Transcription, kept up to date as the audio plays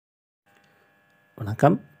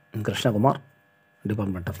வணக்கம். Krishnakumar,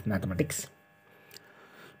 department of mathematics.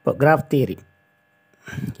 இப்போ graph theory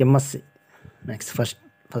MSc next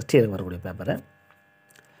first year வரக்கூடிய பேப்பரு.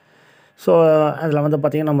 ஸோ அதில் வந்து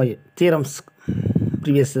பார்த்திங்கன்னா நம்ம தியரம்ஸ்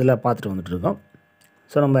ப்ரீவியஸ் இதில் பார்த்துட்டு வந்துட்டுருக்கோம்.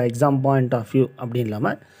 ஸோ நம்ம எக்ஸாம் பாயிண்ட் ஆஃப் வியூ அப்படின்னு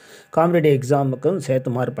இல்லாமல் காம்படிட்டிவ் எக்ஸாமுக்கும்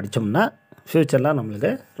சேர்த்து மாதிரி படித்தோம்னா ஃப்யூச்சரில்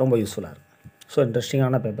நம்மளுக்கு ரொம்ப யூஸ்ஃபுல்லாக இருக்கும். ஸோ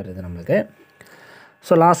இன்ட்ரெஸ்டிங்கான பேப்பர் இது நம்மளுக்கு.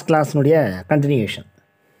 So last கிளாஸ்னுடைய continuation.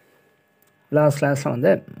 லாஸ்ட் கிளாஸில்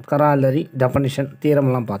வந்து கராலரி டெஃபனிஷன்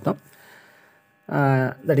தியரம்லாம் பார்த்தோம்.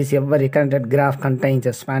 That is every connected graph contains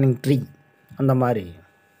a spanning tree, அந்த மாதிரி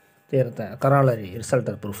தியரத்தை கராலரி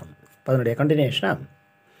ரிசல்ட்டை ப்ரூஃப் பண்ணும். இப்போ அதனுடைய கண்டினியூஷனாக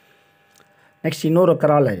நெக்ஸ்ட் இன்னொரு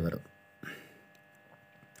கராலரி வருது.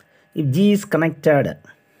 If G is connected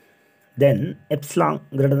then epsilon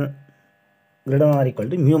greater or equal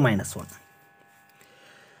to mu minus 1.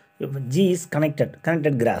 இப்போ ஜி இஸ்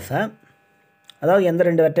கனெக்டட் கிராஃபை, அதாவது எந்த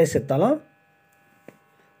ரெண்டு வெர்டெக்ஸ் எடுத்தாலும்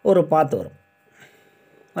ஒரு பாத் வரும்,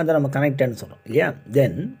 அதை நம்ம கனெக்டட்னு சொல்கிறோம் இல்லையா.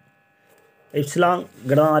 தென் epsilon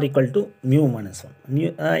greater or equal to mu minus 1.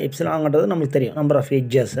 எப்சிலாங்கிறது நம்மளுக்கு தெரியும், number of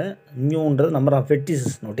edges. மியூன்றது number of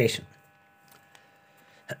vertices notation.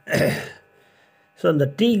 So இந்த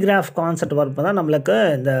ட்ரீ கிராஃப் கான்செப்ட் வரப்போ தான் நம்மளுக்கு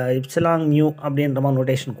இந்த எப்சிலான் மியூ அப்படின்ற மாதிரி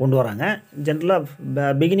நோட்டேஷன் கொண்டு வராங்க. ஜென்ரலாக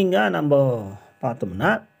பிகினிங்காக நம்ம பார்த்தோம்னா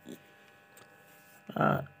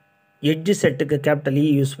எட்ஜு செட்டுக்கு கேபிட்டல் இ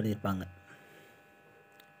யூஸ் பண்ணியிருப்பாங்க,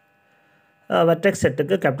 வெர்டெக்ஸ்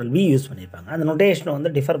செட்டுக்கு கேபிட்டல் வி யூஸ் பண்ணியிருப்பாங்க. அந்த நொட்டேஷனை வந்து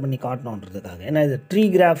டிஃபர் பண்ணி காட்டணுன்றதுக்காக, ஏன்னா இது ட்ரீ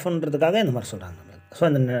கிராஃப்ன்றதுக்காக இந்த மாதிரி சொல்கிறாங்க நம்மளுக்கு. ஸோ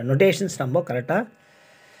இந்த நொட்டேஷன்ஸ் நம்ம கரெக்டாக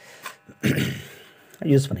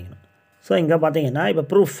யூஸ் பண்ணிக்கணும். ஸோ இங்கே பார்த்தீங்கன்னா இப்போ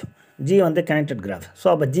ப்ரூஃப் ஜி வந்து கனெக்டட் கிராஃப். ஸோ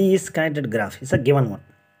அப்போ G is connected graph is a given one.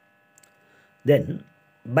 Then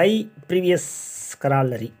by previous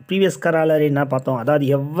corollary என்ன பார்த்தோம், அதாவது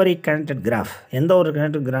எவ்வரி கனெக்டட் கிராஃப், எந்த ஒரு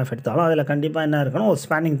கனெக்டட் கிராஃப் எடுத்தாலும் அதில் கண்டிப்பாக என்ன இருக்கணும், ஒரு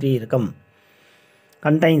ஸ்பேனிங் ட்ரீ இருக்கும்,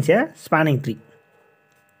 contains a spanning tree.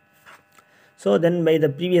 So then by the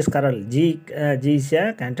previous carol G is a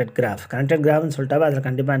connected graph. connected graphனு சொல்லிட்டாவே அதில்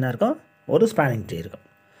கண்டிப்பாக என்ன இருக்கும், ஒரு ஸ்பேனிங் ட்ரீ இருக்கும்.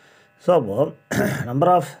 ஸோ அப்போது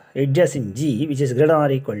number of edges in G which is greater or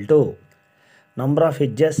equal to number of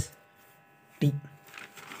edges T.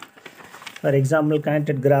 For example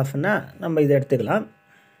connected கிராஃப்னா நம்ம இதை எடுத்துக்கலாம்,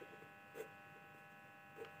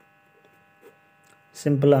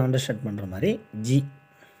 சிம்பிளாக அண்டர்ஸ்டாண்ட் பண்ணுற மாதிரி G,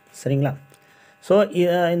 சரிங்களா. ஸோ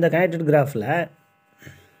இந்த கனெக்டட் கிராஃபில்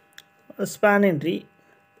ஸ்பேனிங் ட்ரீ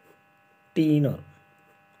டீன்னு வரும்,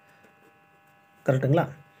 கரெக்டுங்களா.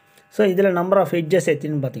 ஸோ இதில் நம்பர் ஆஃப் எட்ஜஸ்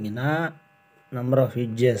எத்தின்னு பார்த்தீங்கன்னா நம்பர் ஆஃப்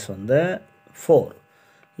எட்ஜஸ் வந்து 4,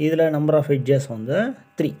 இதில் நம்பர் ஆஃப் எட்ஜஸ் வந்து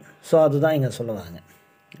 3. ஸோ அதுதான் இங்கே சொல்ல வராங்க,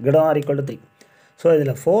 greater or equal to 3. So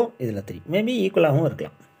இதில் 4, இதில் 3, மேபி ஈக்குவலாகவும்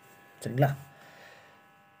இருக்கலாம், சரிங்களா.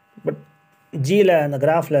 பட் ஜியில் அந்த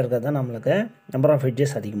கிராஃபில் இருக்கிறது தான் நம்மளுக்கு நம்பர் ஆஃப்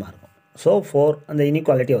எட்ஜஸ் அதிகமாக இருக்கும். ஸோ 4 அந்த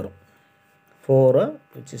இன்இக்வாலிட்டி வரும், 4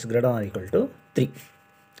 which is greater or equal to 3.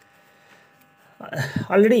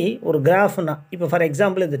 Already ஒரு கிராஃப்னா இப்போ ஃபார்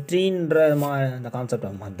எக்ஸாம்பிள் இந்த ட்ரீன்ற இந்த கான்செப்டை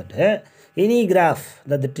வந்துட்டு எனி கிராஃப்,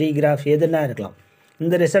 அந்த ட்ரீ கிராஃப் எதுனா இருக்கலாம்.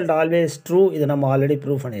 இந்த ரிசல்ட் ஆல்வேஸ் ட்ரூ, இது நம்ம ஆல்ரெடி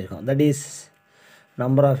ப்ரூவ் பண்ணியிருக்கோம். That is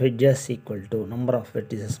number of edges equal to number of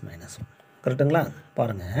vertices minus 1, கரெக்டுங்களா.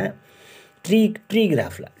 பாருங்கள், ட்ரீ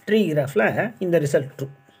கிராஃபில் இந்த ரிசல்ட் ட்ரூ,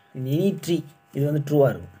 எனி ட்ரீ இது வந்து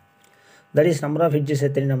ட்ரூவாக இருக்கும். That is number of edges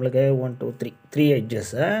எத்தனை நம்மளுக்கு 1 2 3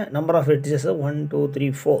 edges, number of edges 1 2 3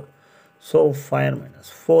 4. So 4 minus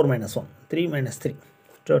 1 3 minus 3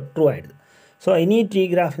 true ஆகிடுது. ஸோ எனி ட்ரீ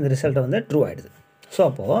கிராஃப் இந்த ரிசல்ட்டை வந்து ட்ரூ ஆகிடுது. ஸோ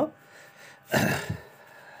அப்போது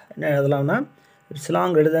என்ன எழுதலாம்னா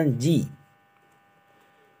epsilon greater than G,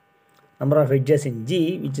 number of edges in G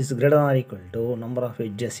which is greater or equal to number of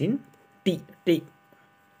edges in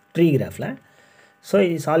tree graphல. So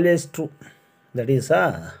it is always true, that is a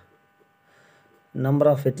number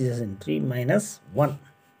of vertices in tree minus 1.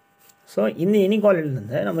 So இந்த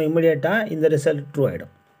இன்இக்வாலிட்டிலேருந்து நம்ம இம்மிடியேட்டாக இந்த result true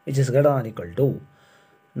ஆகிடும், which is greater or equal to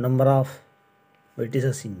number of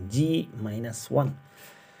vertices in G minus 1.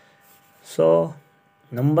 So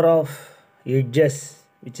number of edges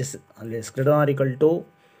which is always greater or equal to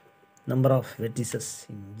number of vertices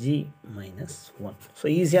in G minus 1. So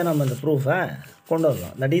ஈஸியாக நம்ம அந்த ப்ரூஃபை கொண்டு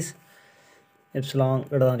வரலாம். That is epsilon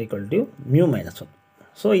greater or equal to mu minus 1.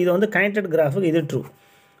 So இது வந்து connected கிராஃபுக்கு இது true,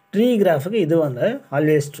 tree கிராஃபுக்கு இது வந்து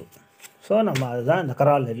ஆல்வேஸ் ட்ரூ. ஸோ நம்ம அதுதான் இந்த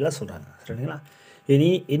கராலரியில் சொல்கிறாங்க, சரிங்களா.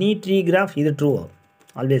 எனி ட்ரீ கிராஃப் இது ட்ரூ வரும்,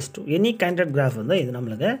 always true. Any connected graph வந்து இது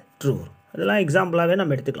நம்மளுக்கு ட்ரூ வரும். இதெல்லாம் எக்ஸாம்பிளாகவே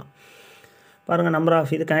நம்ம எடுத்துக்கலாம். பாருங்கள், நம்பர்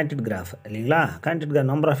ஆஃப் இது கனெக்டட் கிராஃப் இல்லைங்களா. Connected graph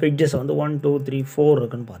number of edges வந்து 1 2 3 4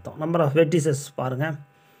 இருக்குன்னு பார்த்தோம். நம்பர் ஆஃப் வெர்டிசஸ் பாருங்கள்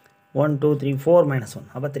 1 2 3 4 minus 1,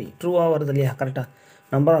 அப்போ 3 ட்ரூவாக வருது இல்லையா, கரெக்டாக.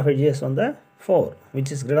 நம்பர் ஆஃப் எட்ஜஸ் வந்து 4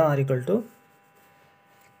 which is greater or equal to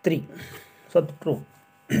 3. So true.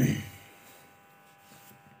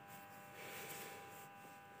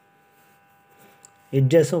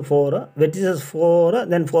 Edges 4, vertices 4,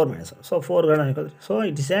 then 4 minus 1. So 4 gonna equal. So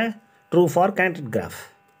it is a true for connected graph.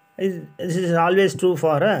 This is always true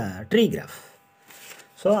for a tree graph.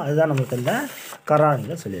 So அதுதான் நம்மளுக்கு இந்த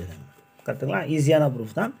கரானியில் சொல்லியிருக்காங்க. கற்றுங்களா? ஈஸியான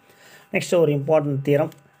proof தான். Next ஒரு important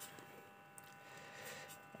theorem.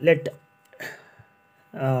 Let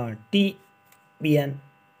T be an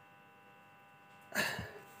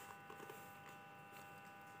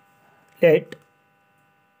let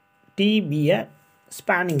T be a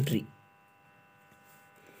spanning tree.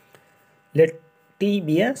 Let T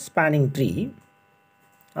be a spanning tree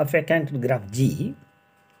of a connected graph G,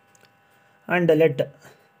 and let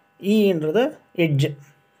E into the edge,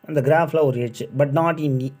 and the graph la or edge, but not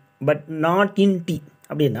in E, but not in T.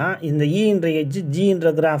 அப்படின்னா இந்த E என்ற edge G என்ற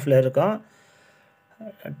கிராஃபில் இருக்கும்,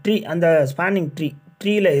 tree அந்த spawning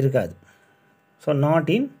ட்ரீயில் இருக்காது. So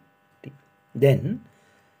not in T. Then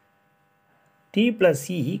T plus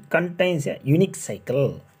E contains a unique cycle.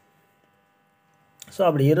 So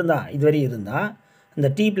அப்படி இருந்தால், இதுவரை இருந்தால் அந்த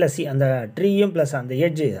T plus E அந்த ட்ரீயும் ப்ளஸ் அந்த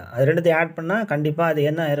எட்ஜு அது ரெண்டுத்தையும் ஆட் பண்ணால் கண்டிப்பாக அது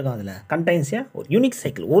என்ன இருக்கும், அதில் கண்டைன்ஸ் ஏ ஒரு யூனிக்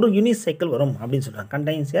சைக்கிள், ஒரு யூனிக் சைக்கிள் வரும் அப்படின்னு சொல்கிறாங்க.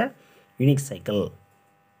 கண்டைன்ஸ் ஏ யூனிக் சைக்கிள்.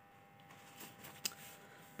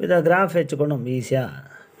 இதை கிராஃப் வச்சுக்கொண்டு நம்ம ஈஸியாக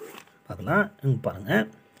பார்க்கலாம். பாருங்கள்,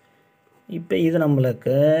 இப்போ இது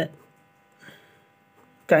நம்மளுக்கு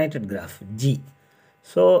கனெக்டட் கிராஃப் G.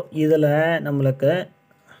 ஸோ இதில் நம்மளுக்கு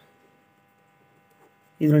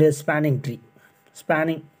இதனுடைய spanning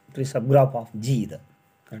tree subgraph of G இது.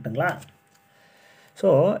 கரெக்டுங்களா? ஸோ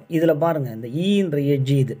இதில் பாருங்கள், இந்த ஈன்ற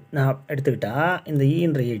எட்ஜி இது நான் எடுத்துக்கிட்டால் இந்த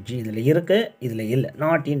ஈன்ற எட்ஜி இதில் இருக்குது, இதில் இல்லை,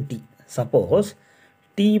 not in T. Suppose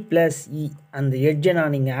T plus E அந்த எட்ஜை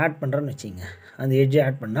நான் நீங்கள் ஆட் பண்ணுறேன்னு வச்சுங்க, அந்த எட்ஜை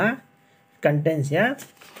ஆட் பண்ணால் கண்டென்ஸ் ஏ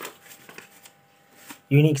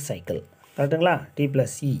யூனிக் சைக்கிள். கரெக்டுங்களா? T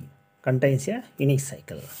plus E கண்டென்ஸ் ஏ யூனிக்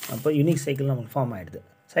சைக்கிள். அப்போ யூனிக் சைக்கிள் நமக்கு ஃபார்ம் ஆகிடுது.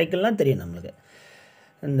 சைக்கிள்னால் தெரியும் நம்மளுக்கு,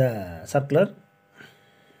 இந்த சர்க்குலர்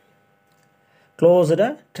க்ளோஸ்டு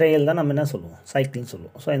ட்ரெயில் தான் நம்ம என்ன சொல்லுவோம், சைக்கிள்னு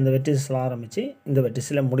சொல்லுவோம். ஸோ இந்த வெர்டிஸில் ஆரம்பித்து இந்த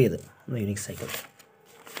வெர்டிஸில் முடியுது இந்த யூனிக் சைக்கிள்.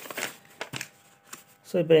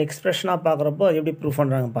 ஸோ இப்போ எக்ஸ்ப்ரெஷனாக பார்க்குறப்போ எப்படி ப்ரூஃப்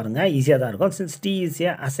பண்ணுறாங்க பாருங்கள், ஈஸியாக தான் இருக்கும். Since T is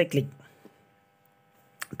a acyclic,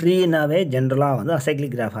 ட்ரீனாவே ஜென்ரலாக வந்து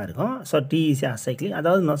அசைக்ளிக் கிராஃபாக இருக்கும். So T is a acyclic,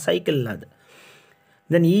 அதாவது சைக்கிள் இல்லாது.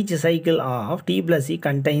 தென் each cycle of T plus E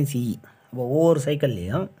contains E. இப்போ ஒவ்வொரு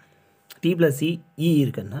சைக்கிள்லேயும் T plus E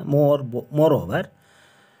இருக்குன்னா more over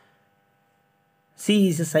C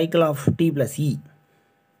is a cycle of T plus E.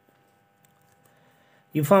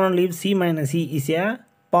 If and only if C minus E is a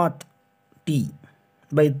path T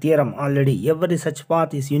by theorem already, every such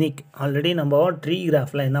path is unique. Already நம்ம tree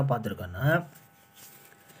கிராஃபில் என்ன பார்த்துருக்கோன்னா,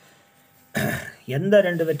 எந்த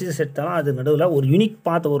ரெண்டு vertices எடுத்தாலும் அது நடுவில் ஒரு unique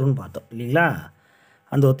பாத் வரும்னு பார்த்தோம் இல்லைங்களா?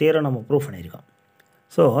 அந்த ஒரு தியரம் நம்ம ப்ரூவ் பண்ணியிருக்கோம்.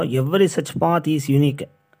 So every such path is unique.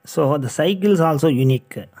 So the cycles also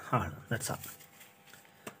unique. That's all.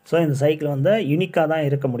 So இந்த சைக்கிள் வந்து யூனிக்காக தான்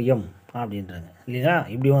இருக்க முடியும் அப்படின்றாங்க இல்லையா?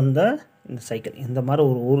 இப்படி வந்த இந்த சைக்கிள் இந்த மாதிரி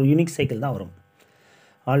ஒரு யூனிக் சைக்கிள் தான் வரும்.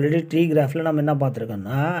 ஆல்ரெடி ட்ரீ கிராஃபில் நம்ம என்ன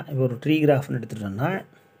பார்த்துருக்கோன்னா, இப்போ ஒரு ட்ரீ கிராஃப்னு எடுத்துட்டோம்னா,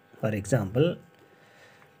 ஃபார் எக்ஸாம்பிள்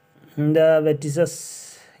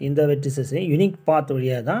இந்த வெர்டிசஸை யூனிக் பாத்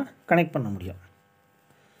வழியாக தான் கனெக்ட் பண்ண முடியும்.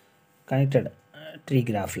 கனெக்டட் ட்ரீ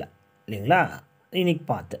கிராஃபில் இல்லைங்களா? யூனிக்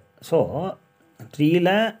பாத்து. So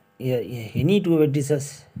ட்ரீயில் any two vertices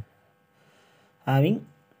having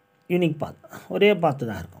unique பாத், ஒரே பாத்து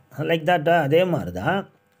தான் இருக்கும். லைக் தட் அதே மாதிரி தான்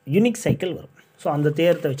யூனிக் சைக்கிள் வரும். ஸோ அந்த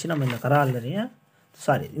தேரத்தை வச்சு நம்ம இந்த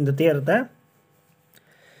இந்த தேரத்தை,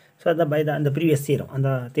 ஸோ அதை பை அந்த ப்ரீவியஸ் தேரம் அந்த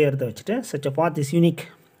தேரத்தை வச்சுட்டு such a path is unique.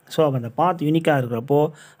 So அந்த பாத் யூனிக்காக இருக்கிறப்போ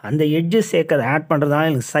அந்த எட்ஜஸ் சேர்க்கறதை ஆட் பண்ணுறதுனால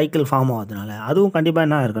எனக்கு சைக்கிள் ஃபார்ம் ஆகுதுனால அதுவும் கண்டிப்பாக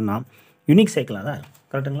என்ன இருக்குன்னா யூனிக் சைக்கிளாக தான் இருக்கும்.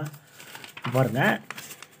 கரெக்டுங்களா? பாருங்கள்,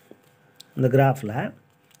 இந்த கிராஃபில்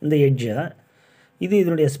இந்த எட்ஜை இது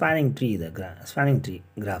இதனுடைய ஸ்பேனிங் ட்ரீ, இது ஸ்பேனிங் ட்ரீ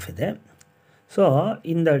கிராஃப் இது. ஸோ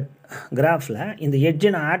இந்த கிராஃபில் இந்த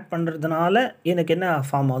எட்ஜை நான் ஆட் பண்ணுறதுனால எனக்கு என்ன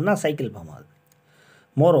ஃபார்ம் ஆகுதுன்னா சைக்கிள் ஃபார்ம் ஆகுது.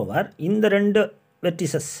 மோரோவர் இந்த ரெண்டு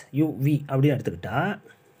வெர்டிசஸ் UV அப்படின்னு எடுத்துக்கிட்டால்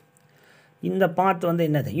இந்த பாத் வந்து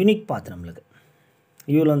என்னது யூனிக் பாத். நம்மளுக்கு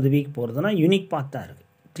யூவில் வந்து வீக் போகிறதுனா யூனிக் பாத் தான் இருக்குது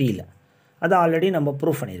ட்ரீயில். அதை ஆல்ரெடி நம்ம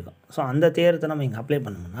ப்ரூஃப் பண்ணியிருக்கோம். ஸோ அந்த தேரத்தை நம்ம இங்கே அப்ளை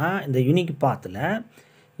பண்ணோம்னா இந்த யூனிக் பாத்தில்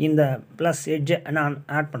இந்த ப்ளஸ் எட்ஜை நான்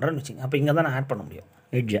ஆட் பண்ணுறேன்னு வச்சுங்க. அப்போ இங்கே தான் நான் ஆட் பண்ண முடியும்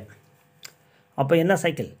எட்ஜை. அப்போ என்ன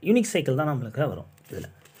சைக்கிள், யூனிக் சைக்கிள் தான் நம்மளுக்கு வரும்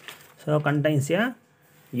இதில். ஸோ கண்டைன்ஸ் ஏ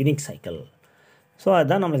யூனிக் சைக்கிள். ஸோ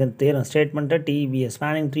அதுதான் நம்மளுக்கு இந்த theorem statement. T be a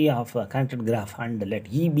spanning tree of a connected graph and let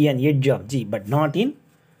E be an edge of G but not in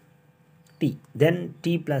T. Then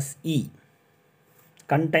T plus E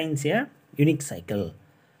contains a unique cycle.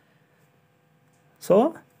 So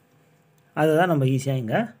அதுதான் நம்ம ஈஸியாக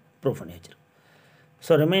இங்கே prove பண்ணி வச்சிருக்கோம்.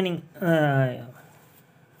 So remaining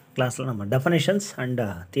கிளாஸில் நம்ம definitions and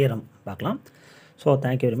theorem பார்க்கலாம். So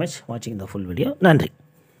thank you very much வாட்சிங் த ஃபுல் வீடியோ. நன்றி.